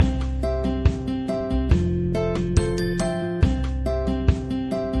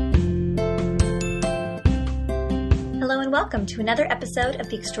welcome to another episode of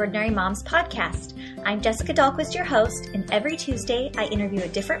the Extraordinary Moms Podcast. I'm Jessica Dahlquist, your host, and every Tuesday I interview a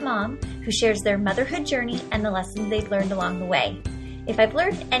different mom who shares their motherhood journey and the lessons they've learned along the way. If I've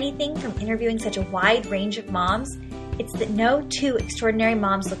learned anything from interviewing such a wide range of moms, it's that no two extraordinary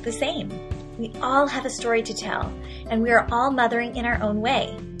moms look the same. We all have a story to tell, and we are all mothering in our own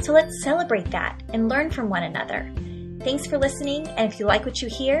way. So let's celebrate that and learn from one another. Thanks for listening, and if you like what you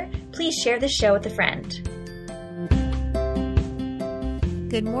hear, please share this show with a friend.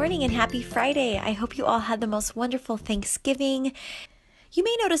 Good morning and happy Friday. I hope you all had the most wonderful Thanksgiving. You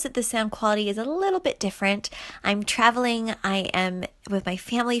may notice that the sound quality is a little bit different. I'm traveling. I am with my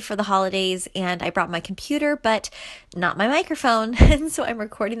family for the holidays, and I brought my computer, but not my microphone. And so I'm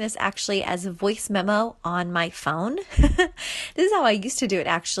recording this actually as a voice memo on my phone. This is how I used to do it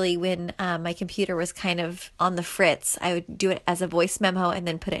actually when my computer was kind of on the fritz. I would do it as a voice memo and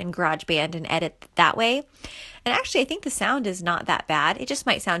then put it in GarageBand and edit that way. And actually, I think the sound is not that bad. It just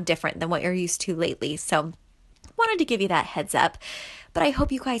might sound different than what you're used to lately. So wanted to give you that heads up. But I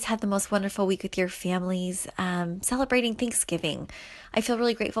hope you guys had the most wonderful week with your families, celebrating Thanksgiving. I feel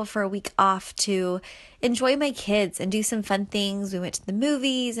really grateful for a week off to enjoy my kids and do some fun things. We went to the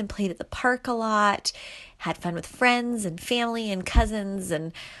movies and played at the park a lot, had fun with friends and family and cousins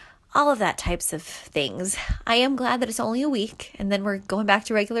and all of that types of things. I am glad that it's only a week and then we're going back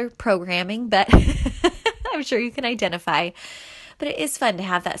to regular programming, but I'm sure you can identify. But it is fun to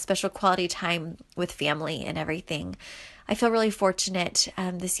have that special quality time with family and everything. I feel really fortunate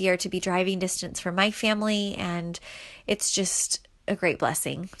this year to be driving distance from my family, and it's just a great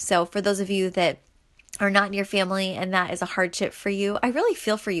blessing. So for those of you that are not near family and that is a hardship for you, I really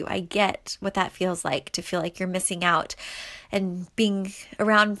feel for you. I get what that feels like, to feel like you're missing out and being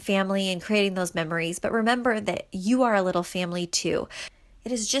around family and creating those memories. But remember that you are a little family too.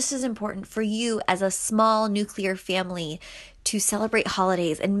 It is just as important for you as a small nuclear family to celebrate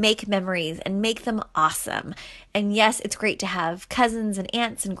holidays and make memories and make them awesome. And yes, it's great to have cousins and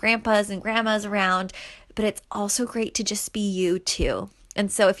aunts and grandpas and grandmas around, but it's also great to just be you too.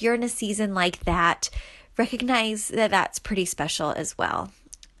 And so if you're in a season like that, recognize that that's pretty special as well.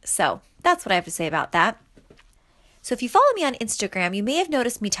 So that's what I have to say about that. So if you follow me on Instagram, you may have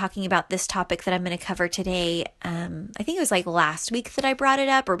noticed me talking about this topic that I'm going to cover today. I think it was like last week that I brought it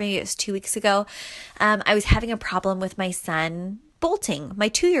up, or maybe it was 2 weeks ago. I was having a problem with my son bolting, my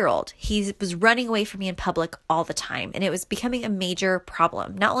 2-year-old. He was running away from me in public all the time, and it was becoming a major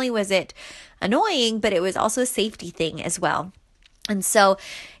problem. Not only was it annoying, but it was also a safety thing as well. And so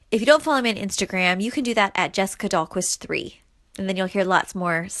if you don't follow me on Instagram, you can do that at Jessica Dahlquist 3. And then you'll hear lots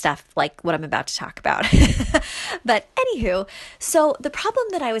more stuff like what I'm about to talk about. But anywho, so the problem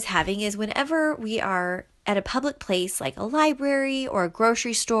that I was having is whenever we are at a public place like a library or a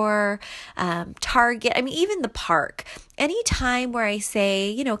grocery store, Target, even the park, any time where I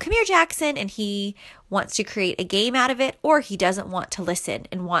say, come here, Jackson, and he wants to create a game out of it, or he doesn't want to listen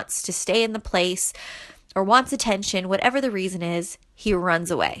and wants to stay in the place or wants attention, whatever the reason is, he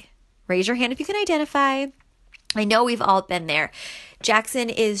runs away. Raise your hand if you can identify. I know we've all been there. Jackson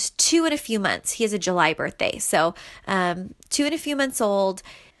is 2 and a few months. He has a July birthday. So 2 and a few months old.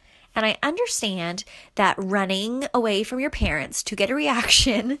 And I understand that running away from your parents to get a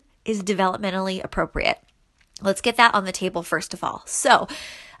reaction is developmentally appropriate. Let's get that on the table first of all. So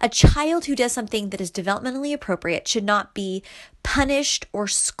a child who does something that is developmentally appropriate should not be punished or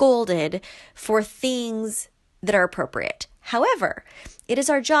scolded for things that are appropriate. However, it is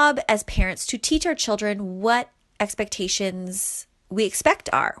our job as parents to teach our children what expectations we expect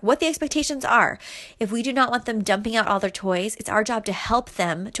are, what the expectations are. If we do not want them dumping out all their toys, it's our job to help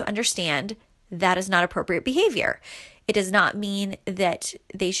them to understand that is not appropriate behavior. It does not mean that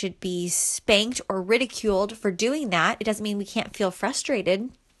they should be spanked or ridiculed for doing that. It doesn't mean we can't feel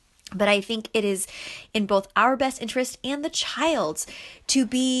frustrated. But I think it is in both our best interest and the child's to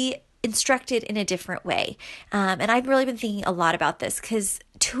be instructed in a different way. And I've really been thinking a lot about this because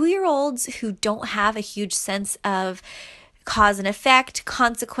 2-year-olds who don't have a huge sense of cause and effect,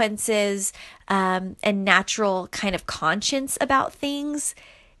 consequences, and natural kind of conscience about things,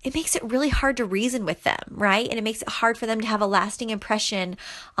 it makes it really hard to reason with them, right? And it makes it hard for them to have a lasting impression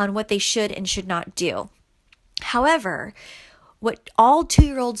on what they should and should not do. However, what all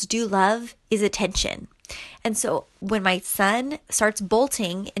 2-year-olds do love is attention. And so when my son starts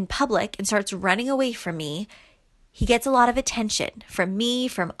bolting in public and starts running away from me, he gets a lot of attention from me,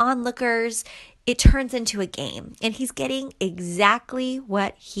 from onlookers. It turns into a game and he's getting exactly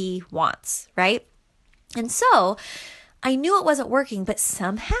what he wants, right? And so I knew it wasn't working, but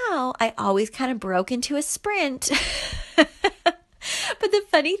somehow I always kind of broke into a sprint. But the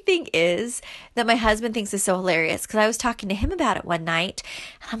funny thing is that my husband thinks is so hilarious because I was talking to him about it one night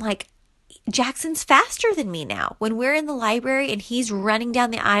and I'm like, Jackson's faster than me now. When we're in the library and he's running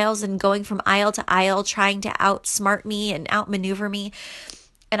down the aisles and going from aisle to aisle, trying to outsmart me and outmaneuver me,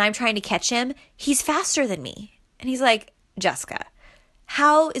 and I'm trying to catch him, he's faster than me. And he's like, Jessica,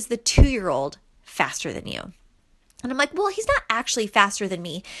 how is the 2-year-old faster than you? And I'm like, well, he's not actually faster than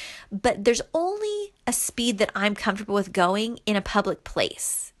me, but there's only a speed that I'm comfortable with going in a public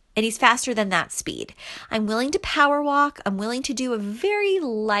place. And he's faster than that speed. I'm willing to power walk. I'm willing to do a very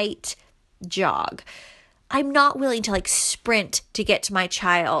light jog. I'm not willing to like sprint to get to my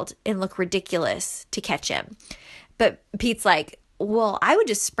child and look ridiculous to catch him. But Pete's like, well, I would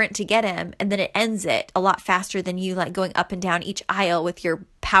just sprint to get him and then it ends it a lot faster than you like going up and down each aisle with your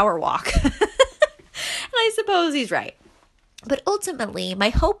power walk. And I suppose he's right. But ultimately, my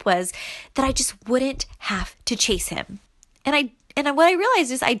hope was that I just wouldn't have to chase him. And what I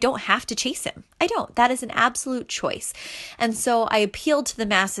realized is I don't have to chase him. I don't. That is an absolute choice. And so I appealed to the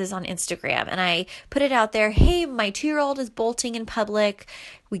masses on Instagram and I put it out there. Hey, my 2-year-old is bolting in public.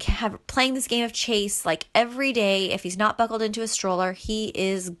 We have playing this game of chase like every day. If he's not buckled into a stroller, he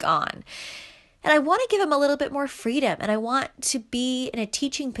is gone. And I want to give him a little bit more freedom. And I want to be in a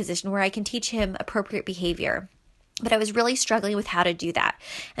teaching position where I can teach him appropriate behavior. But I was really struggling with how to do that.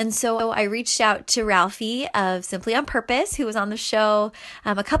 And so I reached out to Ralphie of Simply on Purpose, who was on the show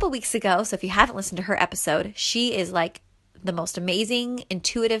a couple weeks ago. So if you haven't listened to her episode, she is like the most amazing,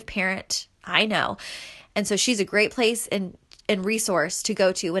 intuitive parent I know. And so she's a great place and resource to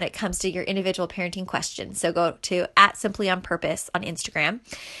go to when it comes to your individual parenting questions. So go to @SimplyOnPurpose on Instagram.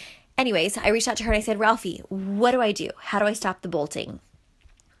 Anyways, I reached out to her and I said, Ralphie, what do I do? How do I stop the bolting?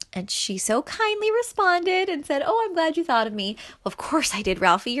 And she so kindly responded and said, oh, I'm glad you thought of me. Well, of course I did,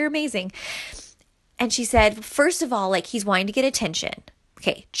 Ralphie. You're amazing. And she said, first of all, like he's wanting to get attention.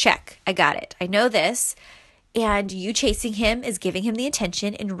 Okay, check. I got it. I know this. And you chasing him is giving him the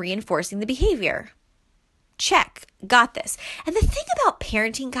attention and reinforcing the behavior. Check. Got this. And the thing about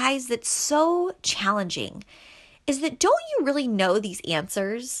parenting, guys, that's so challenging is that don't you really know these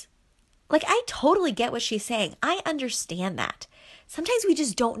answers? Like, I totally get what she's saying. I understand that. Sometimes we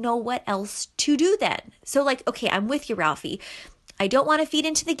just don't know what else to do then. So like, okay, I'm with you, Ralphie. I don't want to feed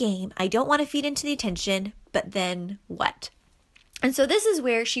into the game. I don't want to feed into the attention, but then what? And so this is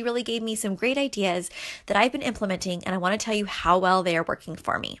where she really gave me some great ideas that I've been implementing, and I want to tell you how well they are working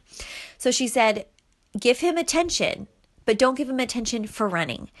for me. So she said, give him attention, but don't give him attention for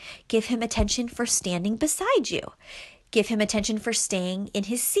running. Give him attention for standing beside you. Give him attention for staying in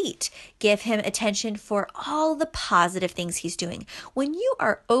his seat. Give him attention for all the positive things he's doing. When you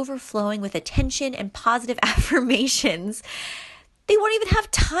are overflowing with attention and positive affirmations, they won't even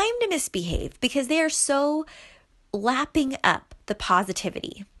have time to misbehave because they are so lapping up the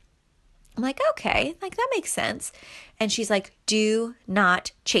positivity. I'm like, okay, like that makes sense. And she's like, do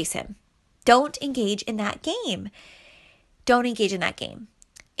not chase him. Don't engage in that game. Don't engage in that game.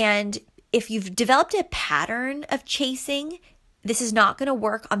 And if you've developed a pattern of chasing, this is not going to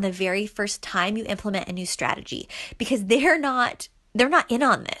work on the very first time you implement a new strategy because they're not in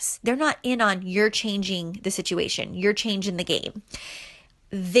on this. They're not in on you're changing the situation. You're changing the game.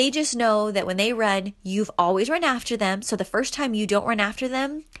 They just know that when they run, you've always run after them. So the first time you don't run after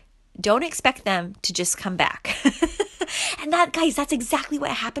them, don't expect them to just come back. And that, guys, that's exactly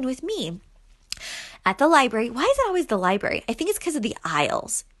what happened with me. At the library, why is it always the library? I think it's because of the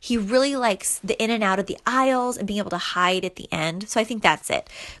aisles. He really likes the in and out of the aisles and being able to hide at the end. So I think that's it.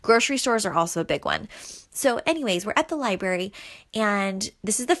 Grocery stores are also a big one. So anyways, we're at the library and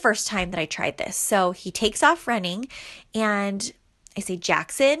this is the first time that I tried this. So he takes off running and I say,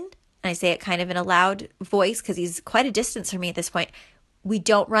 Jackson, and I say it kind of in a loud voice because he's quite a distance from me at this point. We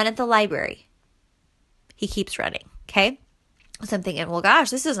don't run at the library. He keeps running. Okay. So I'm thinking, well, gosh,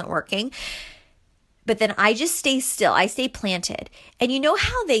 this isn't working. But then I just stay still. I stay planted. And you know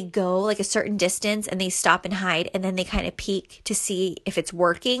how they go like a certain distance and they stop and hide and then they kind of peek to see if it's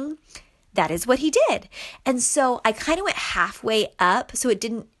working? That is what he did. And so I kind of went halfway up so it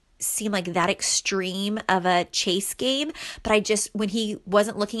didn't seem like that extreme of a chase game. But I just, when he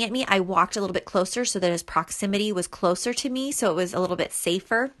wasn't looking at me, I walked a little bit closer so that his proximity was closer to me. So it was a little bit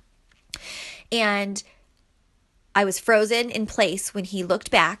safer. And I was frozen in place when he looked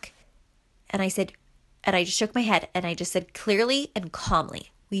back and I said, and I just shook my head and I just said clearly and calmly,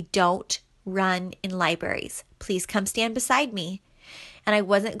 we don't run in libraries. Please come stand beside me. And I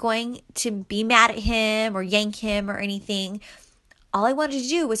wasn't going to be mad at him or yank him or anything. All I wanted to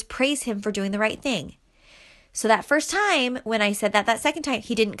do was praise him for doing the right thing. So that first time when I said that second time,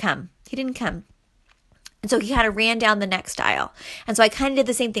 he didn't come. He didn't come. And so he kind of ran down the next aisle. And so I kind of did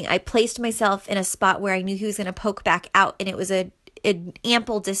the same thing. I placed myself in a spot where I knew he was going to poke back out, and it was an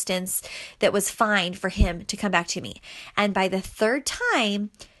ample distance that was fine for him to come back to me. And by the third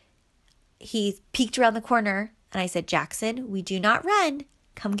time, he peeked around the corner, and I said, Jackson, we do not run.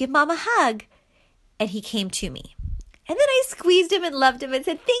 Come give mom a hug. And he came to me. And then I squeezed him and loved him and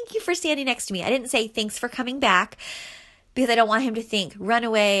said, thank you for standing next to me. I didn't say thanks for coming back because I don't want him to think, run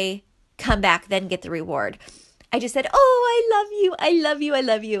away, come back, then get the reward. I just said, oh, I love you. I love you. I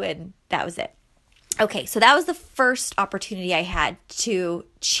love you. And that was it. Okay, so that was the first opportunity I had to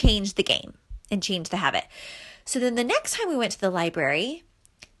change the game and change the habit. So then the next time we went to the library,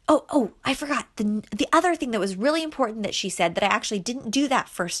 I forgot. The other thing that was really important that she said that I actually didn't do that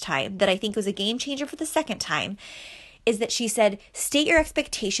first time, that I think was a game changer for the second time, is that she said, state your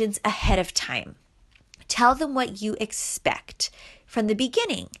expectations ahead of time. Tell them what you expect from the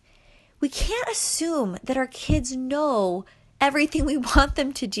beginning. We can't assume that our kids know everything we want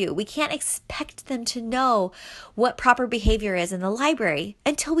them to do. We can't expect them to know what proper behavior is in the library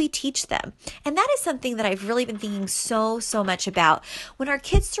until we teach them. And that is something that I've really been thinking so much about. When our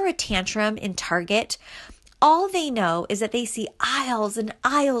kids throw a tantrum in Target, all they know is that they see aisles and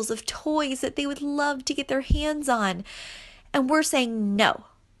aisles of toys that they would love to get their hands on. And we're saying, no,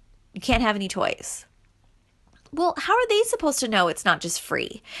 you can't have any toys. Well, how are they supposed to know it's not just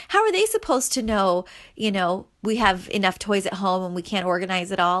free? How are they supposed to know, we have enough toys at home and we can't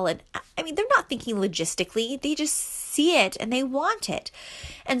organize it all? And I mean, they're not thinking logistically. They just see it and they want it.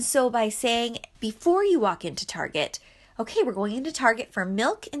 And so by saying, before you walk into Target, okay, we're going into Target for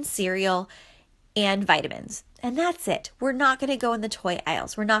milk and cereal and vitamins. And that's it. We're not going to go in the toy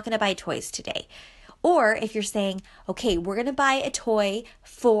aisles. We're not going to buy toys today. Or if you're saying, okay, we're going to buy a toy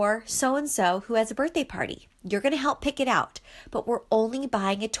for so-and-so who has a birthday party. You're going to help pick it out, but we're only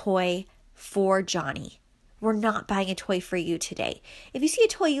buying a toy for Johnny. We're not buying a toy for you today. If you see a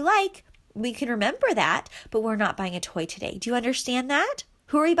toy you like, we can remember that, but we're not buying a toy today. Do you understand that?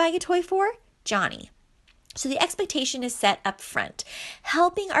 Who are you buying a toy for? Johnny. So the expectation is set up front,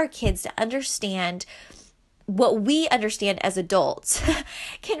 helping our kids to understand what we understand as adults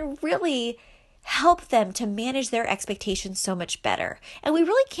can really help them to manage their expectations so much better. And we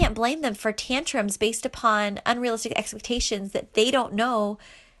really can't blame them for tantrums based upon unrealistic expectations that they don't know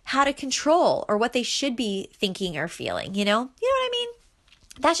how to control or what they should be thinking or feeling, You know what I mean?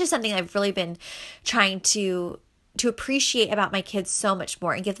 That's just something I've really been trying to appreciate about my kids so much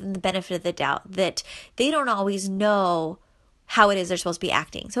more and give them the benefit of the doubt that they don't always know how it is they're supposed to be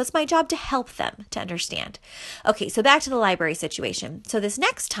acting. So it's my job to help them to understand. Okay, so back to the library situation. So this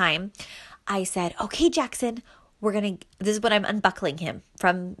next time I said, okay, Jackson, this is what I'm unbuckling him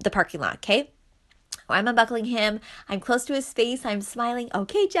from the parking lot, okay? I'm unbuckling him. I'm close to his face. I'm smiling.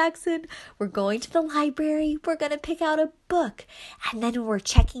 Okay, Jackson, we're going to the library. We're going to pick out a book. And then when we're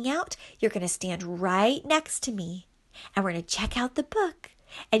checking out, you're going to stand right next to me. And we're going to check out the book.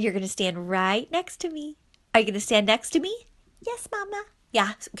 And you're going to stand right next to me. Are you going to stand next to me? Yes, Mama.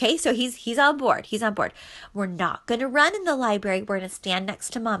 Yeah. Okay. So he's on board. He's on board. We're not going to run in the library. We're going to stand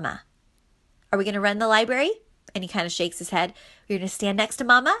next to Mama. Are we going to run in the library? And he kind of shakes his head. You're going to stand next to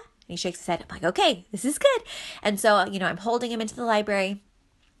Mama? And he shakes his head. I'm like, okay, this is good. And so, I'm holding him into the library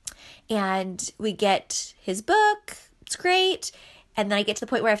and we get his book. It's great. And then I get to the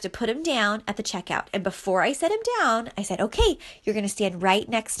point where I have to put him down at the checkout. And before I set him down, I said, okay, you're going to stand right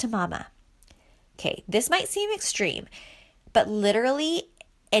next to Mama. Okay. This might seem extreme, but literally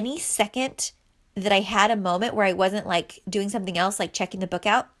any second that I had a moment where I wasn't like doing something else, like checking the book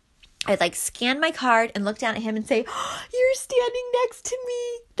out, I'd scan my card and look down at him and say, oh, you're standing next to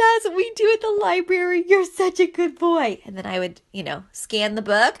me. That's what we do at the library. You're such a good boy. And then I would, scan the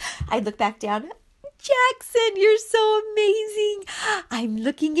book. I'd look back down. Jackson, you're so amazing. I'm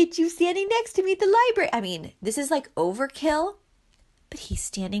looking at you standing next to me at the library. I mean, this is like overkill, but he's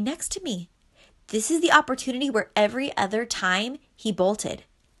standing next to me. This is the opportunity where every other time he bolted.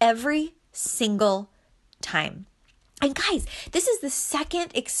 Every single time. And guys, this is the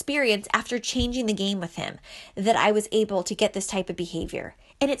second experience after changing the game with him that I was able to get this type of behavior.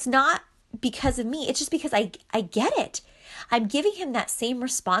 And it's not because of me. It's just because I get it. I'm giving him that same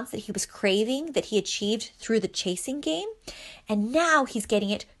response that he was craving, that he achieved through the chasing game. And now he's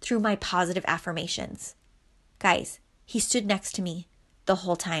getting it through my positive affirmations. Guys, he stood next to me the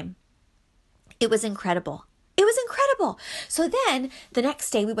whole time. It was incredible. It was incredible. So then the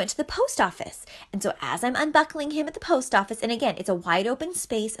next day we went to the post office. And so as I'm unbuckling him at the post office, and again, it's a wide open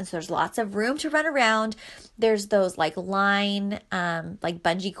space. And so there's lots of room to run around. There's those line,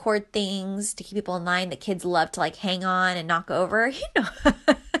 bungee cord things to keep people in line that kids love to hang on and knock over.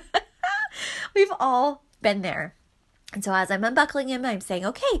 We've all been there. And so as I'm unbuckling him, I'm saying,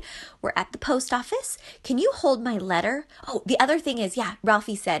 okay, we're at the post office. Can you hold my letter? Oh, the other thing is,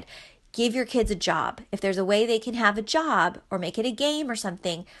 Ralphie said, give your kids a job. If there's a way they can have a job or make it a game or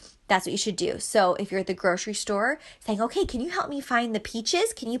something, that's what you should do. So if you're at the grocery store saying, okay, can you help me find the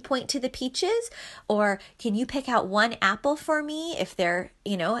peaches? Can you point to the peaches? Or can you pick out one apple for me if they're,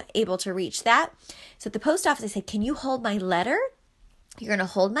 able to reach that? So at the post office, I said, can you hold my letter? You're going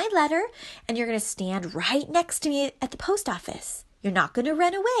to hold my letter and you're going to stand right next to me at the post office. You're not going to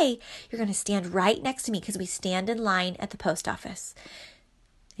run away. You're going to stand right next to me because we stand in line at the post office.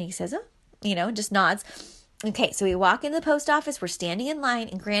 And he says, just nods. Okay, so we walk into the post office. We're standing in line.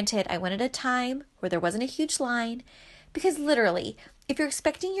 And granted, I went at a time where there wasn't a huge line because literally, if you're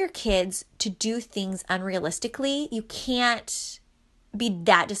expecting your kids to do things unrealistically, you can't be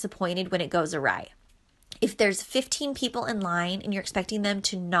that disappointed when it goes awry. If there's 15 people in line and you're expecting them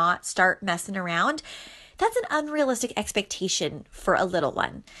to not start messing around, that's an unrealistic expectation for a little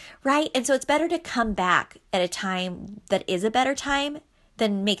one, right? And so it's better to come back at a time that is a better time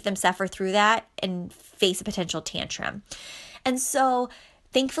than make them suffer through that and face a potential tantrum. And so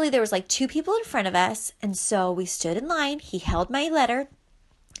thankfully there was like 2 people in front of us. And so we stood in line. He held my letter.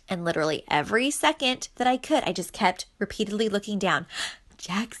 And literally every second that I could, I just kept repeatedly looking down.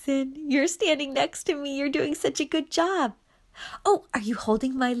 Jackson, you're standing next to me. You're doing such a good job. Oh, are you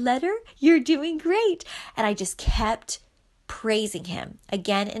holding my letter? You're doing great. And I just kept praising him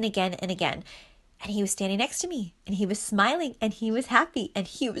again and again and again. And he was standing next to me and he was smiling and he was happy and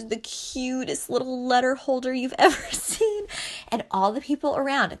he was the cutest little letter holder you've ever seen. And all the people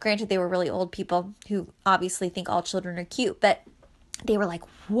around, granted, they were really old people who obviously think all children are cute, but they were like,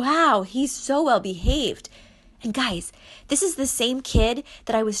 wow, he's so well behaved. And guys, this is the same kid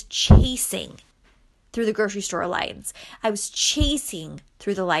that I was chasing through the grocery store lines. I was chasing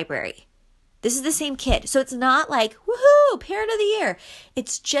through the library. This is the same kid. So it's not like, woohoo, parent of the year.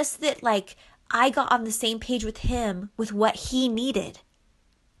 It's just that I got on the same page with him with what he needed.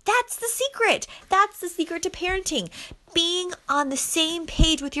 That's the secret. That's the secret to parenting. Being on the same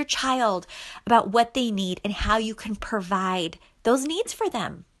page with your child about what they need and how you can provide those needs for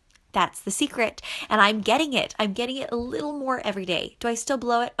them. That's the secret. And I'm getting it. I'm getting it a little more every day. Do I still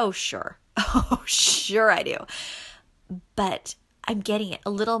blow it? Oh, sure. Oh, sure I do. But I'm getting it a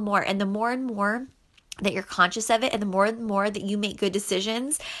little more. And the more and more that you're conscious of it and the more and more that you make good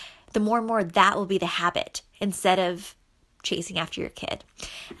decisions, the more and more that will be the habit instead of chasing after your kid.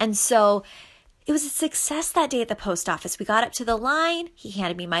 And so it was a success that day at the post office. We got up to the line. He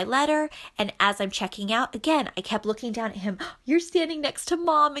handed me my letter. And as I'm checking out, again, I kept looking down at him. You're standing next to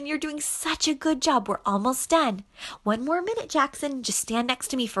mom and you're doing such a good job. We're almost done. 1 more minute, Jackson. Just stand next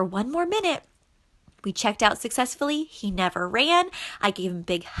to me for 1 more minute. We checked out successfully. He never ran. I gave him a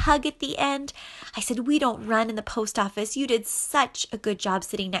big hug at the end. I said, we don't run in the post office. You did such a good job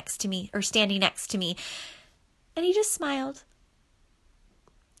sitting next to me or standing next to me. And he just smiled.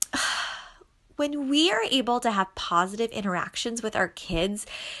 When we are able to have positive interactions with our kids,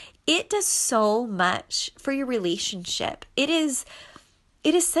 it does so much for your relationship. It is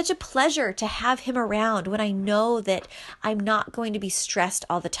such a pleasure to have him around when I know that I'm not going to be stressed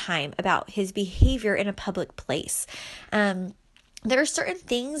all the time about his behavior in a public place. There are certain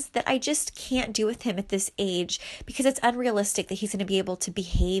things that I just can't do with him at this age because it's unrealistic that he's going to be able to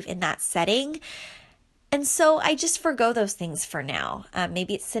behave in that setting. And so I just forgo those things for now.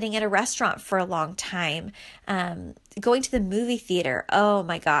 Maybe it's sitting at a restaurant for a long time. Going to the movie theater. Oh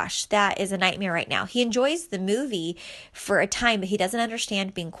my gosh, that is a nightmare right now. He enjoys the movie for a time, but he doesn't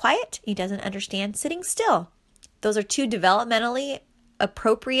understand being quiet. He doesn't understand sitting still. Those are 2 developmentally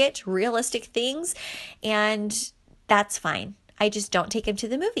appropriate, realistic things. And that's fine. I just don't take him to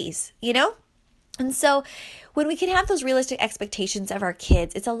the movies, And so when we can have those realistic expectations of our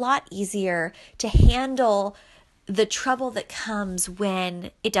kids, it's a lot easier to handle the trouble that comes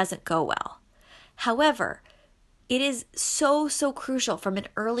when it doesn't go well. However, it is so, so crucial from an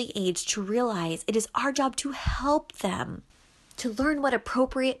early age to realize it is our job to help them to learn what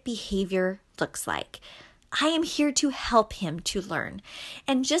appropriate behavior looks like. I am here to help him to learn.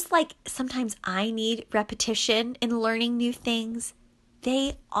 And just like sometimes I need repetition in learning new things,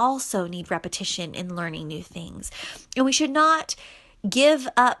 they also need repetition in learning new things. And we should not give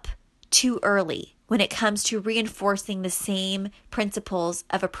up too early when it comes to reinforcing the same principles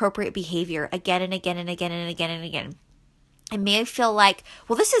of appropriate behavior again and again and again and again and again. It may feel like,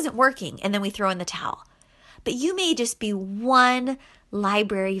 well, this isn't working, and then we throw in the towel. But you may just be 1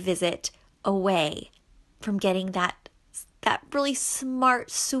 library visit away from getting that really smart,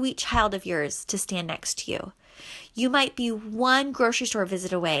 sweet child of yours to stand next to you. You might be 1 grocery store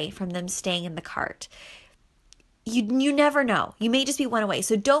visit away from them staying in the cart. You never know. You may just be one away.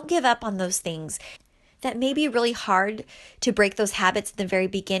 So don't give up on those things. That may be really hard to break those habits at the very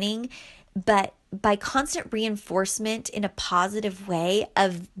beginning, but by constant reinforcement in a positive way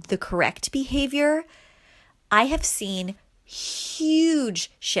of the correct behavior, I have seen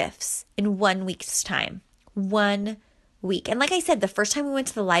huge shifts in 1 week's time. 1 week. And like I said, the first time we went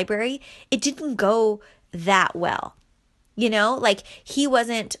to the library, it didn't go that well. Like he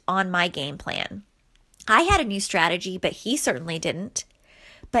wasn't on my game plan. I had a new strategy, but he certainly didn't.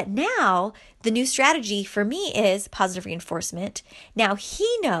 But now the new strategy for me is positive reinforcement. Now he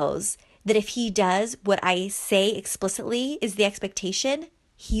knows that if he does what I say explicitly is the expectation,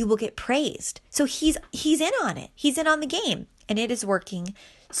 he will get praised. So he's in on it. He's in on the game, and it is working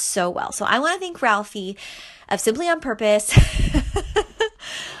so well. So I want to thank Ralphie of Simply on Purpose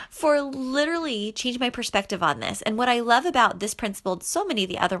for literally changing my perspective on this. And what I love about this principle, so many of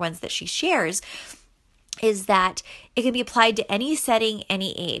the other ones that she shares, is that it can be applied to any setting,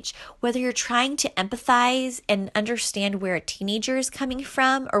 any age. Whether you're trying to empathize and understand where a teenager is coming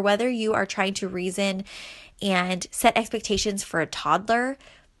from, or whether you are trying to reason and set expectations for a toddler,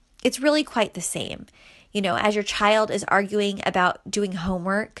 it's really quite the same. As your child is arguing about doing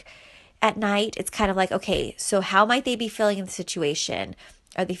homework at night, it's kind of like, okay, so how might they be feeling in the situation?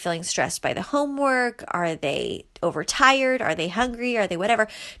 Are they feeling stressed by the homework? Are they overtired? Are they hungry? Are they whatever?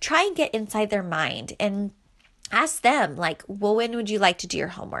 Try and get inside their mind and ask them, like, well, when would you like to do your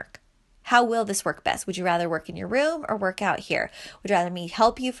homework? How will this work best? Would you rather work in your room or work out here? Would you rather me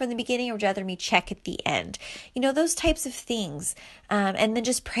help you from the beginning, or would you rather me check at the end? Those types of things. And then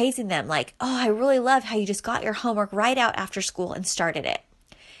just praising them like, oh, I really love how you just got your homework right out after school and started it.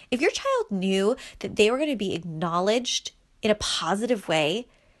 If your child knew that they were going to be acknowledged in a positive way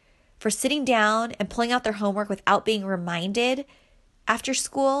for sitting down and pulling out their homework without being reminded after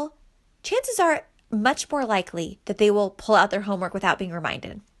school, chances are much more likely that they will pull out their homework without being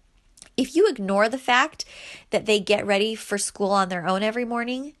reminded. If you ignore the fact that they get ready for school on their own every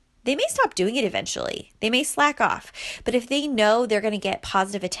morning, they may stop doing it eventually. They may slack off. But if they know they're going to get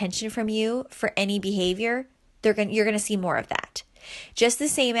positive attention from you for any behavior, you're going to see more of that. Just the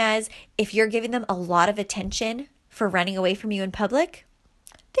same as if you're giving them a lot of attention for running away from you in public,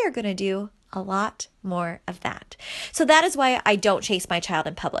 they're going to do a lot more of that. So that is why I don't chase my child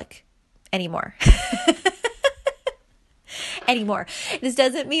in public anymore. This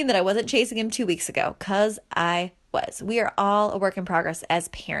doesn't mean that I wasn't chasing him 2 weeks ago, because I was. We are all a work in progress as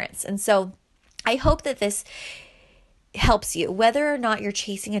parents. And so I hope that this helps you, whether or not you're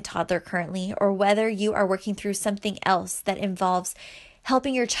chasing a toddler currently, or whether you are working through something else that involves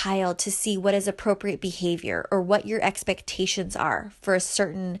helping your child to see what is appropriate behavior, or what your expectations are for a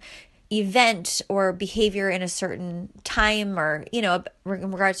certain event or behavior in a certain time, or, in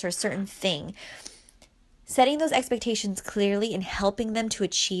regards to a certain thing. Setting those expectations clearly and helping them to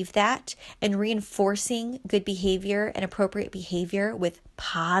achieve that, and reinforcing good behavior and appropriate behavior with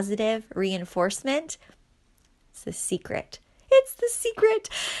positive reinforcement. It's the secret. It's the secret.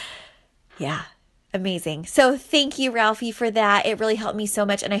 Yeah. Amazing. So thank you, Ralphie, for that. It really helped me so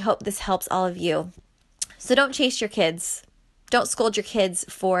much, and I hope this helps all of you. So don't chase your kids. Don't scold your kids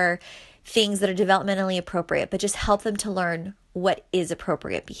for things that are developmentally appropriate, but just help them to learn what is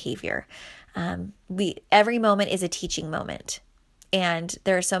appropriate behavior. Every moment is a teaching moment. And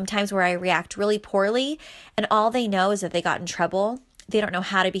there are some times where I react really poorly, and all they know is that they got in trouble. They don't know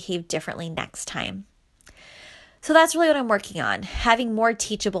how to behave differently next time. So that's really what I'm working on, having more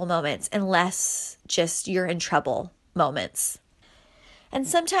teachable moments and less just you're in trouble moments. And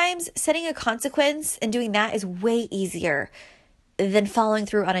sometimes setting a consequence and doing that is way easier than following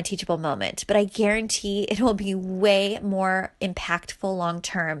through on a teachable moment. But I guarantee it will be way more impactful long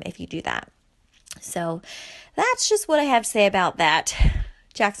term if you do that. So that's just what I have to say about that.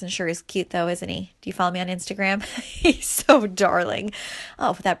 Jackson sure is cute though, isn't he? Do you follow me on Instagram? He's so darling.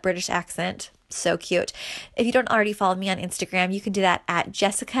 Oh, with that British accent. So cute. If you don't already follow me on Instagram, you can do that at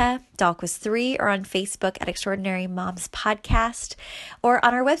Jessica Dahlquist3, or on Facebook at Extraordinary Moms Podcast, or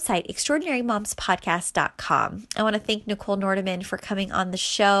on our website, extraordinarymomspodcast.com. I want to thank Nicole Nordeman for coming on the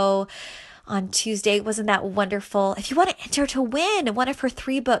show on Tuesday. Wasn't that wonderful? If you want to enter to win one of her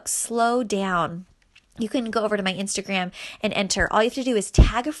 3 books, Slow Down, you can go over to my Instagram and enter. All you have to do is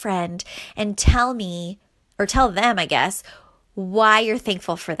tag a friend and tell me, or tell them, I guess, why you're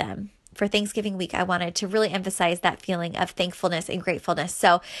thankful for them. For Thanksgiving week, I wanted to really emphasize that feeling of thankfulness and gratefulness.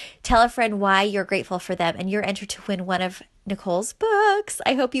 So tell a friend why you're grateful for them, and you're entered to win one of Nicole's books.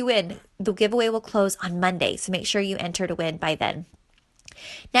 I hope you win. The giveaway will close on Monday, so make sure you enter to win by then.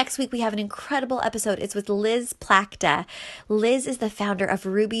 Next week, we have an incredible episode. It's with Liz Plakta. Liz is the founder of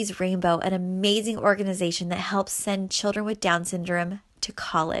Ruby's Rainbow, an amazing organization that helps send children with Down syndrome to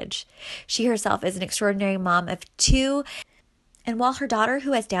college. She herself is an extraordinary mom of 2. And while her daughter,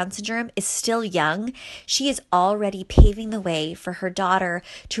 who has Down syndrome, is still young, she is already paving the way for her daughter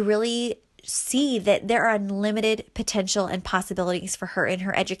to really see that there are unlimited potential and possibilities for her in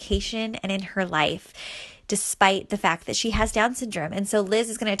her education and in her life, despite the fact that she has Down syndrome. And so Liz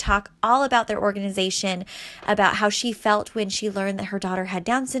is going to talk all about their organization, about how she felt when she learned that her daughter had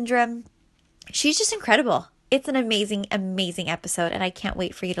Down syndrome. She's just incredible. It's an amazing, amazing episode, and I can't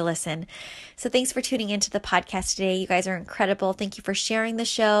wait for you to listen. So thanks for tuning into the podcast today. You guys are incredible. Thank you for sharing the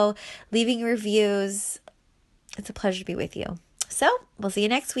show, leaving reviews. It's a pleasure to be with you. So we'll see you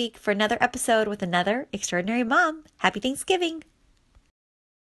next week for another episode with another extraordinary mom. Happy Thanksgiving.